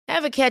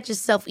Ever catch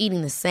yourself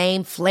eating the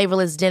same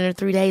flavorless dinner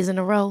 3 days in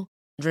a row?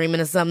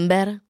 Dreaming of something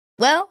better?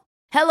 Well,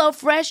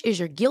 HelloFresh is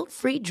your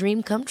guilt-free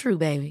dream come true,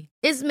 baby.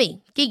 It's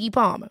me, Keke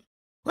Palmer.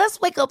 Let's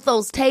wake up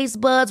those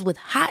taste buds with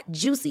hot,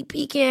 juicy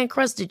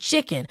pecan-crusted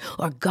chicken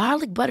or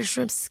garlic butter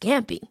shrimp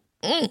scampi.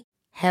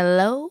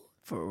 Hello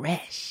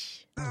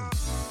Fresh.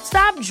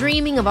 Stop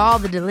dreaming of all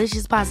the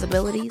delicious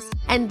possibilities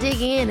and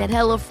dig in at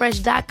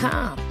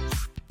HelloFresh.com.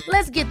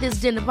 Let's get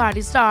this dinner party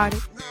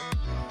started.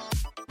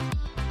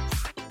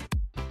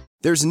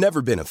 There's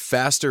never been a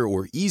faster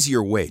or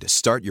easier way to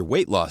start your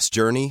weight loss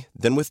journey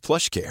than with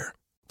PlushCare.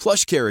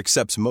 PlushCare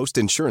accepts most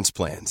insurance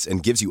plans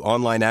and gives you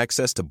online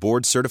access to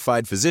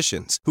board-certified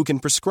physicians who can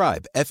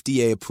prescribe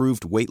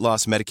FDA-approved weight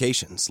loss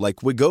medications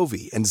like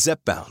Wegovy and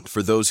Zepbound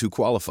for those who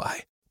qualify.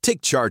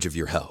 Take charge of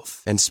your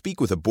health and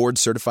speak with a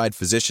board-certified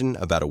physician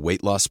about a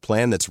weight loss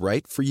plan that's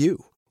right for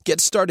you.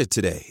 Get started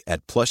today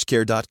at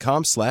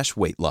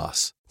plushcare.com/weight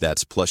loss.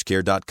 That's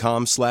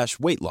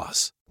plushcare.com/weight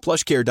loss.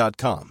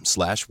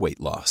 plushcare.com/weight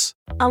loss.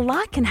 A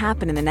lot can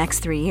happen in the next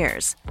 3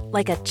 years.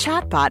 Like a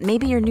chatbot may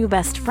be your new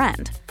best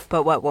friend.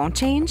 But what won't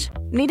change?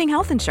 Needing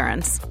health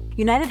insurance.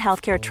 United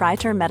Healthcare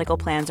Tri-Term Medical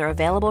Plans are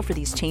available for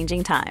these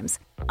changing times.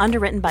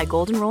 Underwritten by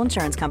Golden Rule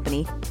Insurance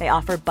Company, they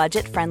offer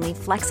budget-friendly,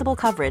 flexible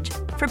coverage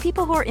for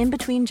people who are in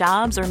between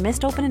jobs or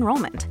missed open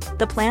enrollment.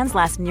 The plans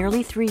last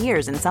nearly 3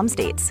 years in some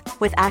states,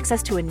 with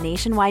access to a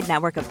nationwide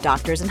network of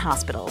doctors and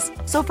hospitals.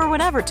 So for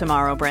whatever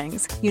tomorrow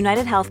brings,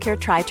 United Healthcare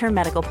Tri-Term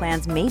Medical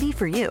Plans may be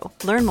for you.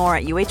 Learn more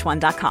at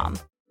uh1.com.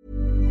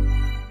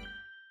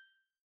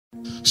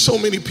 So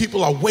many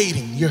people are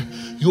waiting.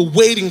 You're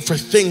waiting for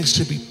things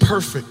to be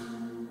perfect.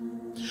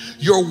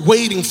 You're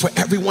waiting for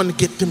everyone to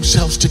get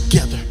themselves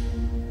together.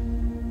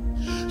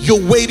 You're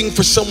waiting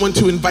for someone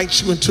to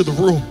invite you into the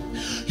room.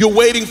 You're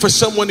waiting for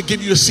someone to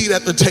give you a seat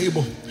at the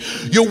table.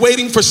 You're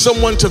waiting for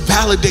someone to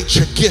validate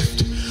your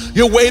gift.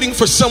 You're waiting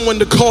for someone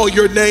to call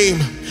your name.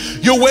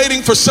 You're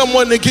waiting for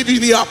someone to give you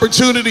the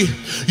opportunity.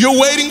 You're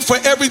waiting for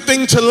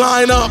everything to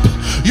line up.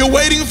 You're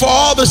waiting for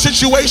all the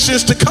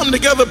situations to come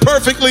together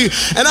perfectly.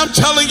 And I'm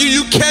telling you,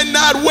 you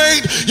cannot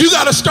wait. You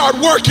got to start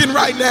working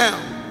right now.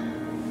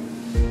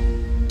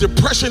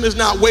 Depression is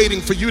not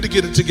waiting for you to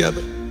get it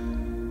together.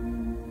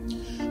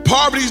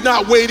 Poverty's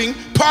not waiting.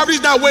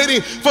 Poverty's not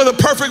waiting for the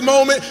perfect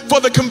moment, for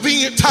the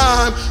convenient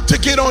time to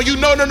get on you.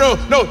 No.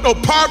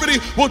 Poverty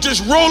will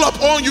just roll up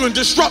on you and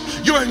disrupt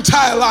your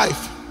entire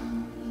life.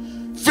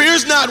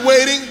 Fear's not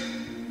waiting.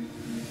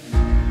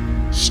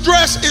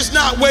 Stress is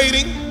not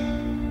waiting.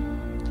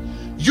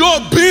 Your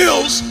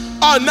bills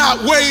are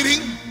not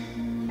waiting.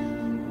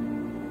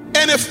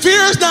 And if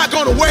fear is not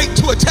going to wait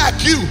to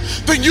attack you,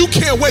 then you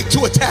can't wait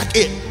to attack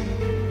it.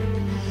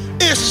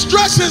 If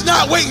stress is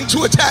not waiting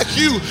to attack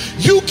you,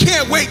 you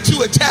can't wait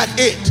to attack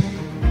it.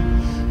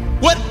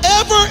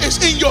 Whatever is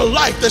in your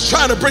life that's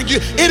trying to bring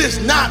you, it is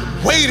not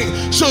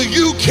waiting. So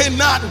you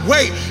cannot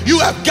wait. You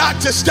have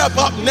got to step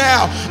up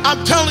now.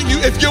 I'm telling you,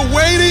 if you're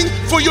waiting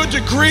for your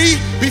degree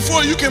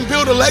before you can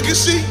build a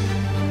legacy,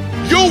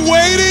 you're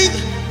waiting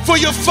for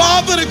your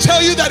father to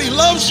tell you that he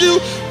loves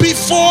you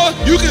before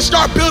you can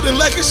start building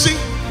legacy.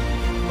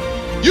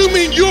 You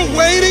mean you're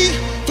waiting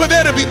for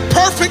there to be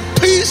perfect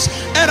peace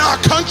in our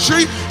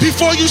country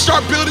before you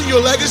start building your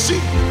legacy?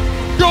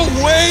 You're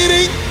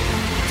waiting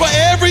for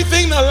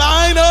everything to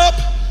line up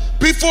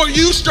before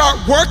you start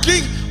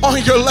working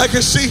on your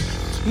legacy?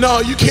 No,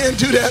 you can't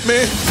do that,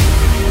 man.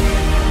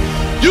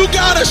 You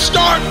gotta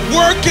start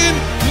working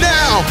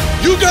now.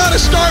 You gotta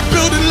start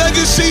building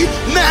legacy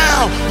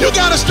now. You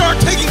gotta start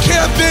taking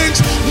care of things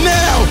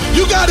now.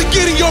 You gotta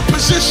get in your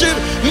position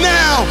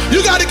now.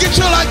 You gotta get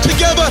your life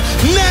together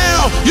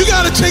now. You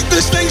gotta take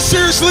this thing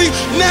seriously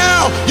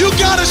now. You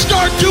gotta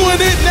start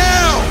doing it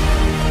now.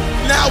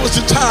 Now is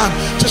the time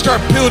to start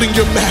building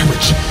your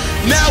marriage.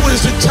 Now is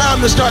the time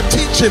to start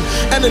teaching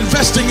and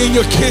investing in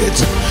your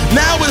kids.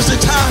 Now is the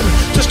time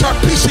to start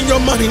piecing your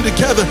money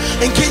together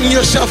and getting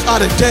yourself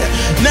out of debt.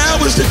 Now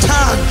is the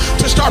time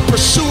to start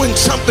pursuing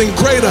something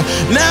greater.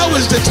 Now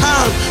is the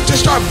time to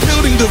start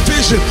building the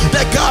vision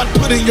that God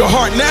put in your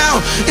heart. Now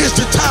is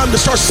the time to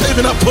start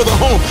saving up for the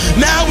home.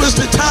 Now is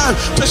the time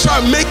to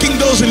start making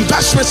those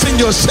investments in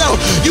yourself.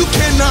 You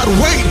cannot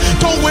wait.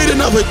 Don't wait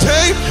another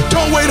day.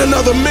 Don't wait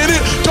another minute.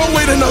 Don't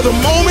wait another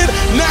moment.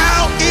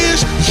 Now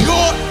is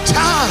your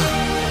time.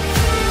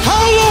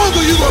 How long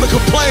are you going to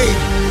complain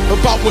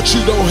about what you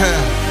don't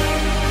have?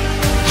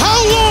 How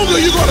long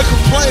are you going to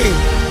complain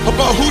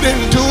about who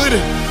didn't do it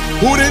and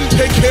who didn't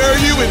take care of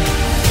you and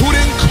who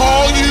didn't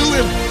call you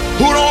and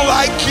who don't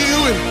like you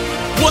and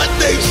what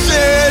they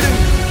said and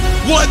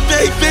what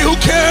they think? Who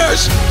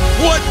cares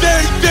what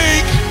they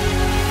think?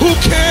 Who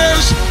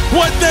cares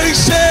what they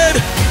said?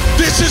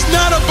 This is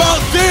not about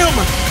them.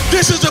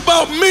 This is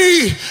about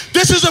me.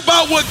 This is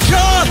about what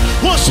God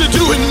wants to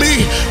do in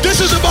me. This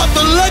is about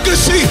the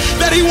legacy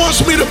that he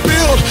wants me to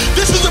build.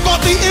 This is about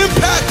the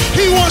impact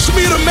he wants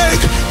me to make.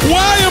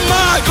 Why am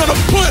I going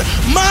to put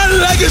my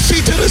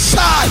legacy to the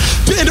side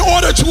in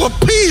order to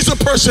appease a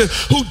person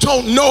who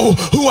don't know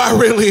who I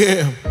really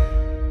am?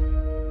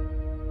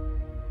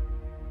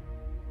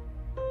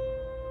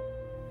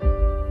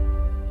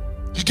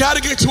 You got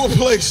to get to a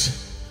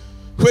place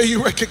where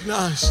you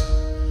recognize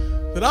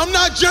that I'm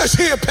not just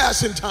here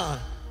passing time.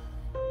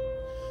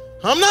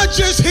 I'm not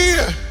just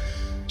here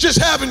just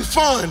having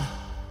fun,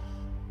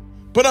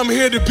 but I'm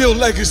here to build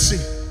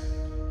legacy.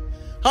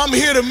 I'm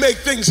here to make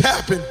things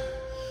happen.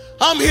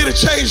 I'm here to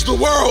change the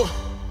world.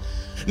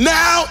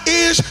 Now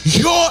is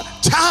your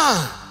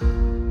time.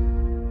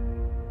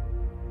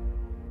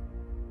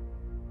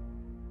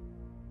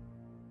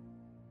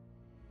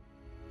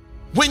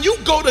 When you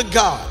go to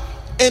God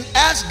and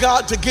ask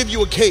God to give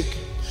you a cake,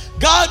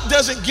 God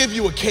doesn't give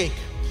you a cake.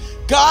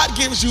 God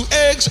gives you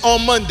eggs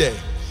on Monday.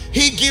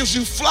 He gives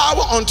you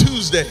flour on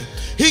Tuesday.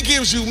 He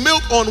gives you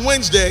milk on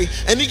Wednesday,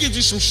 and he gives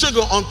you some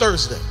sugar on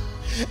Thursday.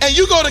 And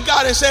you go to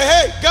God and say,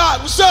 hey,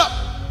 God, what's up?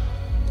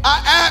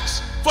 I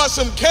asked for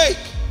some cake.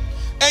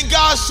 And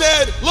God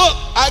said, look,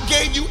 I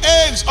gave you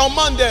eggs on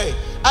Monday.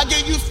 I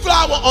gave you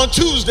flour on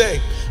Tuesday.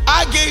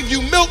 I gave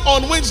you milk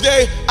on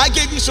Wednesday. I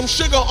gave you some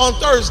sugar on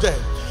Thursday.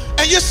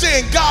 And you're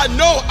saying, God,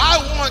 no, I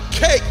want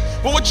cake.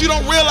 But what you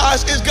don't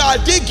realize is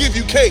God did give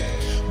you cake.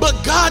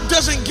 But God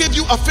doesn't give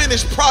you a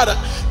finished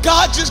product.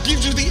 God just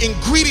gives you the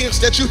ingredients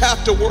that you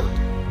have to work.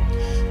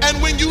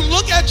 And when you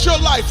look at your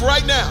life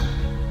right now,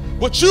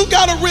 what you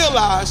got to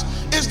realize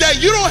is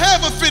that you don't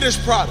have a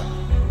finished product.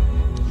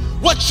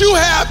 What you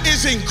have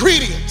is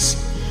ingredients.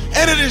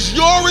 And it is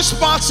your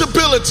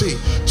responsibility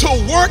to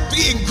work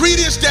the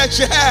ingredients that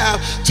you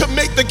have to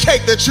make the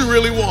cake that you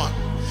really want.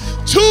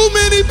 Too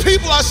many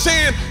people are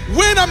saying,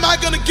 when am I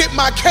going to get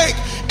my cake?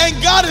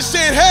 And God is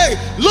saying, hey,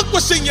 look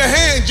what's in your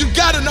hand. You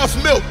got enough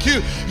milk.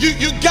 You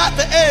got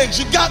the eggs.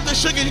 You got the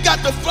sugar. You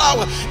got the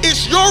flour.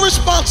 It's your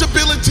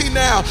responsibility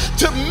now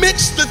to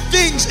mix the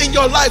things in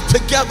your life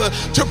together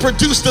to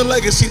produce the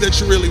legacy that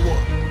you really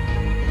want.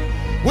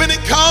 When it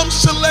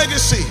comes to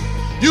legacy,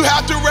 you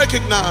have to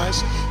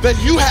recognize that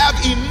you have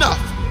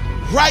enough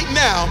right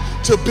now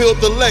to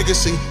build the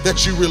legacy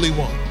that you really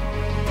want.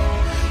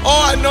 Oh,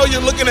 I know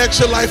you're looking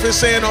at your life and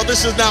saying, oh,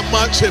 this is not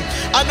much. And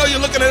I know you're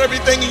looking at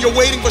everything and you're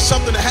waiting for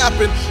something to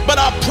happen. But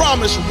I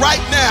promise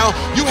right now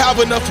you have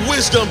enough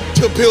wisdom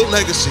to build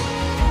legacy.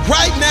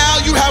 Right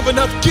now you have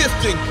enough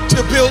gifting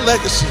to build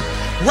legacy.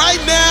 Right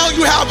now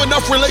you have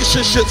enough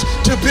relationships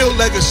to build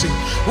legacy.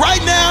 Right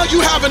now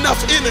you have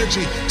enough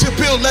energy to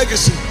build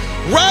legacy.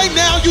 Right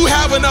now you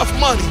have enough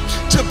money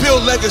to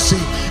build legacy.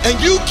 And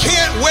you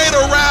can't wait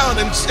around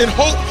and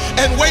hope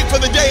and wait for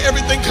the day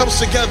everything comes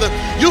together.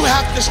 You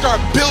have to start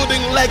building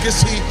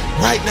legacy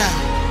right now.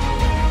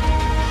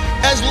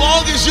 As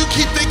long as you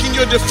keep thinking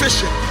you're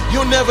deficient,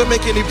 you'll never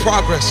make any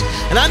progress.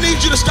 And I need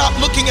you to stop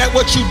looking at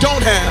what you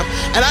don't have,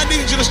 and I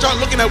need you to start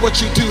looking at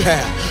what you do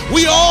have.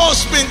 We all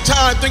spend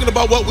time thinking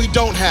about what we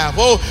don't have.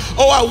 Oh,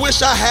 I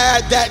wish I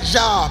had that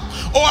job.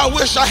 Oh, I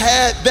wish I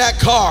had that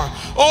car.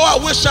 Oh,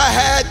 I wish I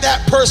had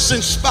that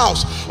person's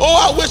spouse. Oh,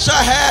 I wish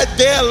I had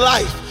their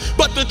life.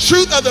 But the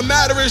truth of the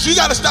matter is you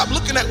got to stop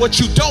looking at what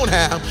you don't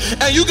have,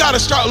 and you got to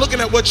start looking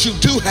at what you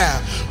do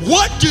have.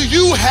 What do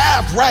you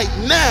have right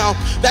now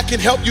that can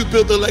help you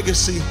build the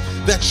legacy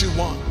that you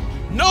want?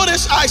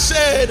 Notice I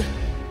said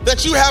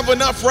that you have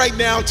enough right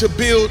now to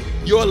build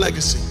your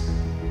legacy.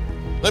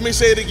 Let me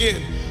say it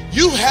again.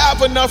 You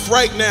have enough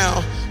right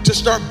now to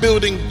start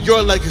building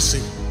your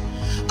legacy.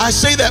 I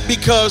say that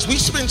because we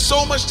spend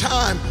so much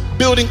time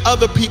building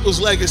other people's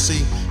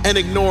legacy and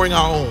ignoring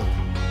our own.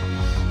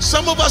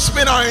 Some of us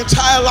spend our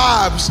entire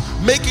lives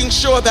making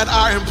sure that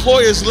our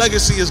employer's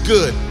legacy is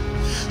good.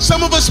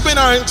 Some of us spend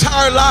our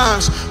entire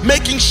lives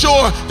making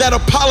sure that a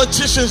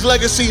politician's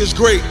legacy is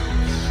great.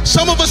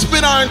 Some of us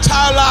spend our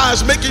entire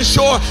lives making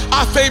sure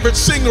our favorite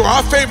singer or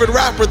our favorite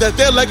rapper, that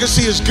their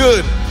legacy is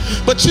good.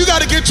 But you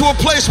got to get to a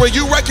place where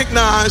you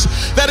recognize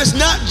that it's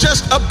not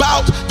just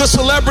about the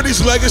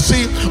celebrity's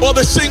legacy or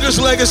the singer's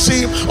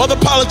legacy or the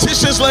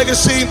politician's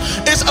legacy.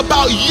 It's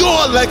about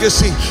your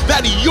legacy,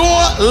 that your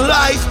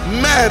life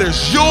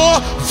matters, your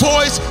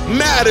voice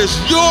matters,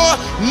 your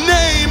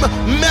name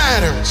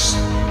matters.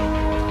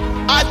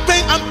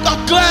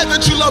 I'm glad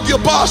that you love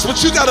your boss,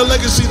 but you got a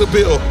legacy to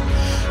build.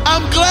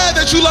 I'm glad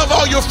that you love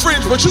all your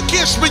friends, but you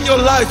can't spend your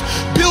life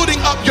building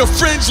up your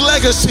friend's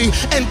legacy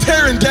and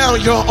tearing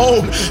down your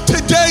own.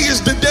 Today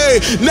is the day.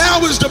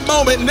 Now is the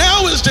moment.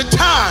 Now is the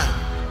time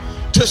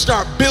to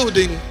start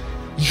building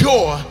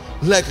your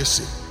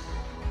legacy.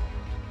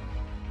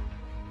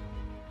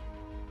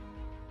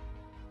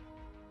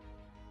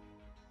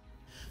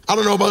 I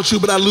don't know about you,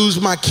 but I lose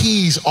my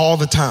keys all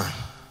the time.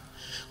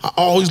 I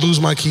always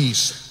lose my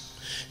keys.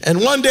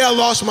 And one day I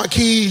lost my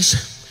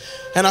keys.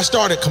 And I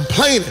started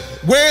complaining,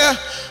 where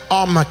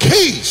are my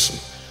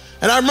keys?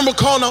 And I remember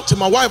calling out to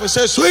my wife and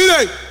said,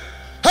 sweetie,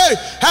 hey,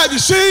 have you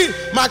seen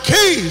my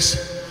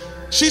keys?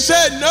 She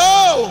said,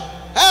 no,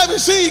 I haven't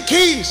seen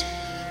keys.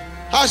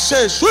 I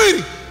said,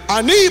 sweetie,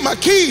 I need my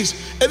keys.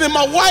 And then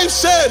my wife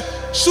said,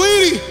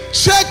 sweetie,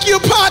 check your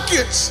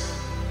pockets.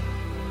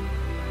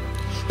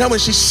 Now when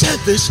she said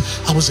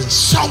this, I was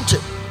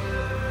insulted.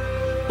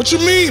 What you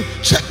mean,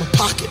 check my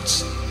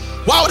pockets?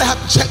 Why would I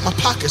have to check my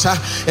pockets?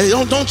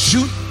 Don't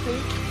you?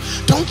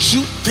 Don't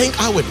you think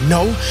I would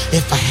know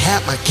if I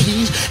had my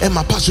keys in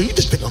my pocket? So you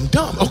just think I'm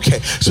dumb. Okay,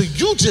 so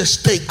you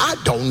just think I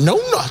don't know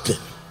nothing.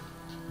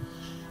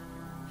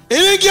 And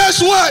then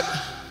guess what?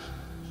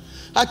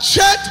 I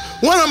checked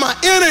one of my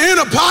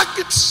inner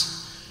pockets,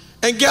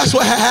 and guess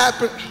what had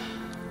happened?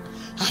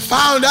 I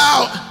found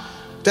out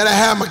that I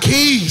had my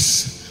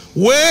keys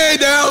way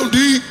down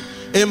deep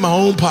in my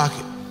own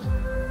pocket.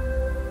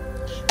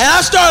 And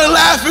I started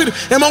laughing,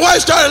 and my wife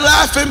started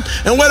laughing,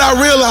 and what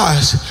I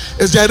realized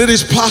is that it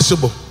is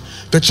possible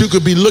that you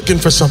could be looking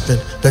for something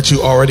that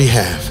you already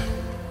have.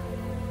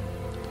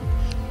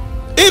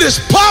 It is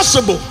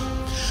possible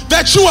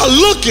that you are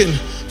looking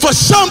for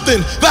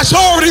something that's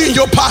already in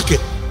your pocket.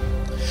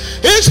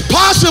 It's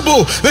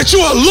possible that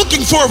you are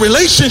looking for a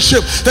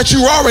relationship that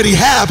you already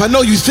have. I know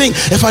you think,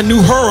 if I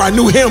knew her, I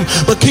knew him,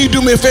 but can you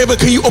do me a favor?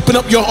 Can you open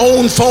up your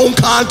own phone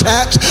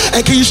contacts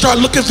and can you start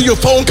looking through your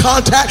phone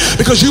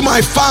contact? Because you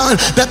might find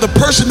that the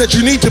person that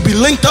you need to be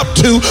linked up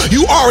to,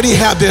 you already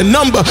have their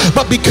number,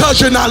 but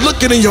because you're not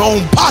looking in your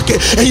own pocket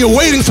and you're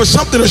waiting for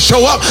something to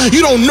show up,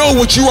 you don't know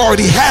what you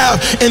already have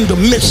in the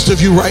midst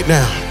of you right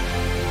now.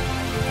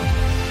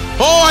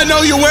 Oh, I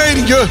know you're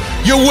waiting,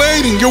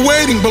 you're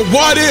waiting, but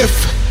what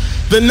if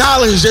the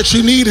knowledge that you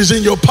need is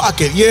in your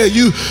pocket? Yeah,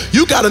 you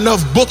got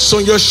enough books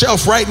on your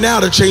shelf right now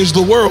to change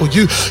the world.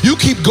 You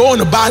keep going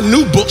to buy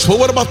new books, but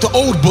what about the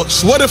old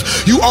books? What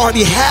if you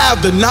already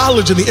have the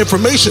knowledge and the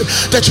information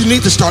that you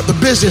need to start the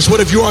business?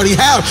 What if you already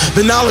have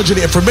the knowledge and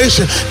the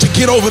information to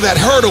get over that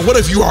hurdle? What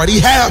if you already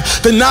have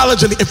the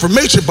knowledge and the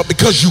information, but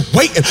because you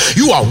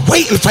are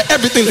waiting for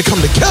everything to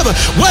come together?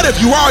 What if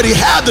you already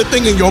have the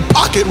thing in your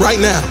pocket right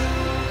now?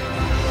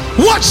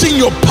 What's in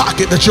your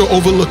pocket that you're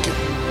overlooking?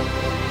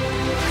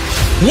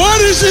 What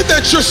is it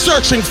that you're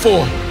searching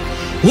for?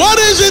 What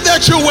is it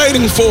that you're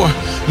waiting for?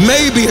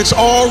 Maybe it's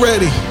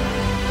already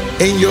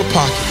in your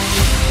pocket.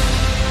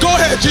 Go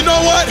ahead, you know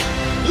what?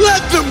 Let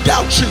them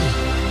doubt you.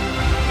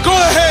 Go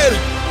ahead,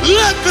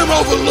 let them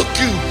overlook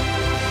you.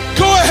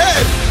 Go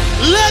ahead,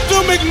 let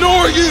them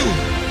ignore you.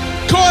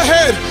 Go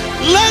ahead,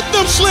 let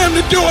them slam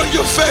the door in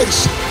your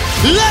face.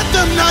 Let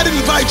them not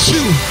invite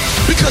you,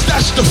 because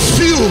that's the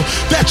fuel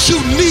that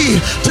you need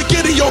to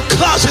get in your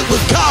closet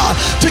with God,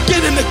 to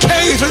get in the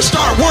cave and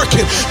start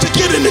working, to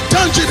get in the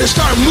dungeon and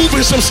start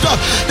moving some stuff.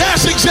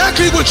 That's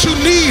exactly what you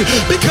need,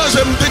 because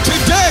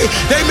today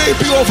they may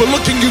be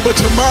overlooking you, but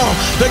tomorrow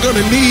they're going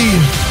to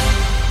need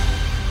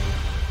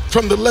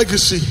from the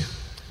legacy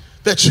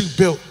that you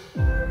built.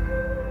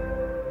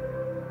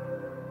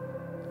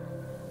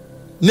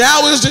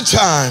 Now is the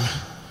time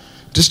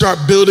to start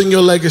building your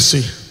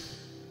legacy.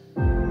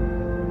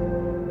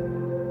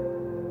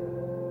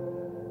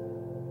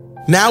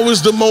 Now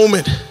is the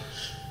moment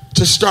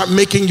to start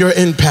making your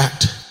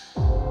impact.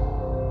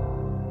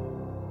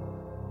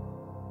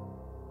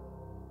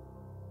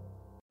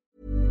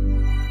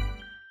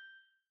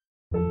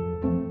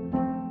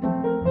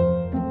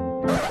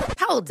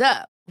 Hold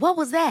up. What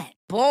was that?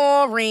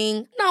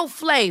 Boring. No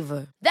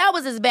flavor. That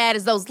was as bad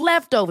as those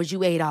leftovers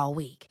you ate all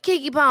week.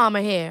 Keke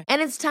Palmer here,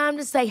 and it's time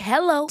to say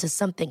hello to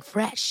something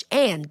fresh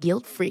and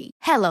guilt-free.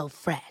 Hello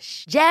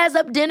Fresh. Jazz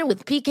up dinner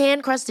with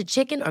pecan-crusted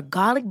chicken or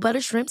garlic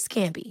butter shrimp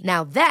scampi.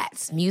 Now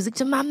that's music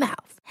to my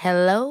mouth.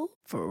 Hello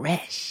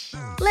Fresh.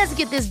 Let's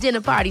get this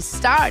dinner party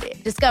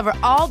started. Discover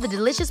all the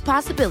delicious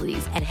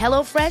possibilities at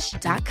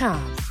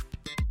HelloFresh.com.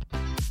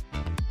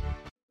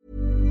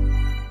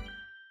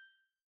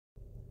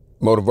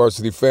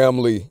 Motiversity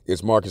family,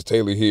 it's Marcus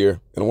Taylor here,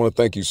 and I want to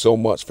thank you so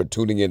much for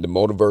tuning in to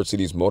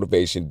Motiversity's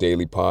Motivation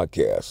Daily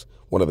Podcast,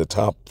 one of the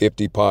top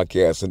 50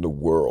 podcasts in the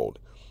world.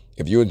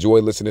 If you enjoy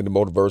listening to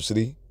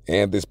Motiversity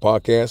and this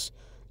podcast,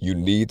 you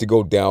need to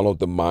go download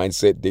the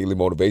Mindset Daily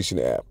Motivation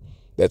app.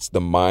 That's the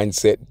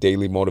Mindset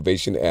Daily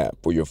Motivation app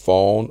for your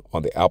phone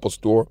on the Apple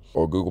Store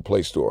or Google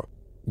Play Store.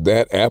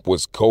 That app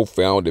was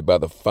co-founded by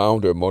the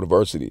founder of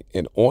Motiversity,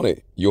 and on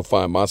it, you'll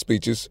find my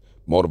speeches,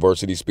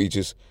 Motiversity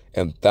speeches,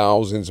 and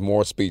thousands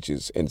more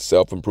speeches and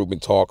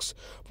self-improvement talks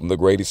from the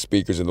greatest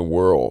speakers in the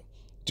world.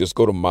 Just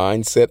go to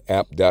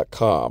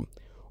mindsetapp.com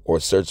or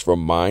search for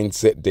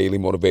Mindset Daily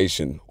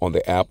Motivation on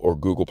the app or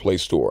Google Play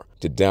Store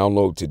to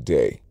download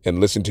today and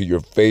listen to your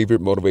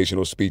favorite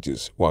motivational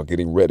speeches while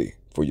getting ready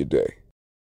for your day.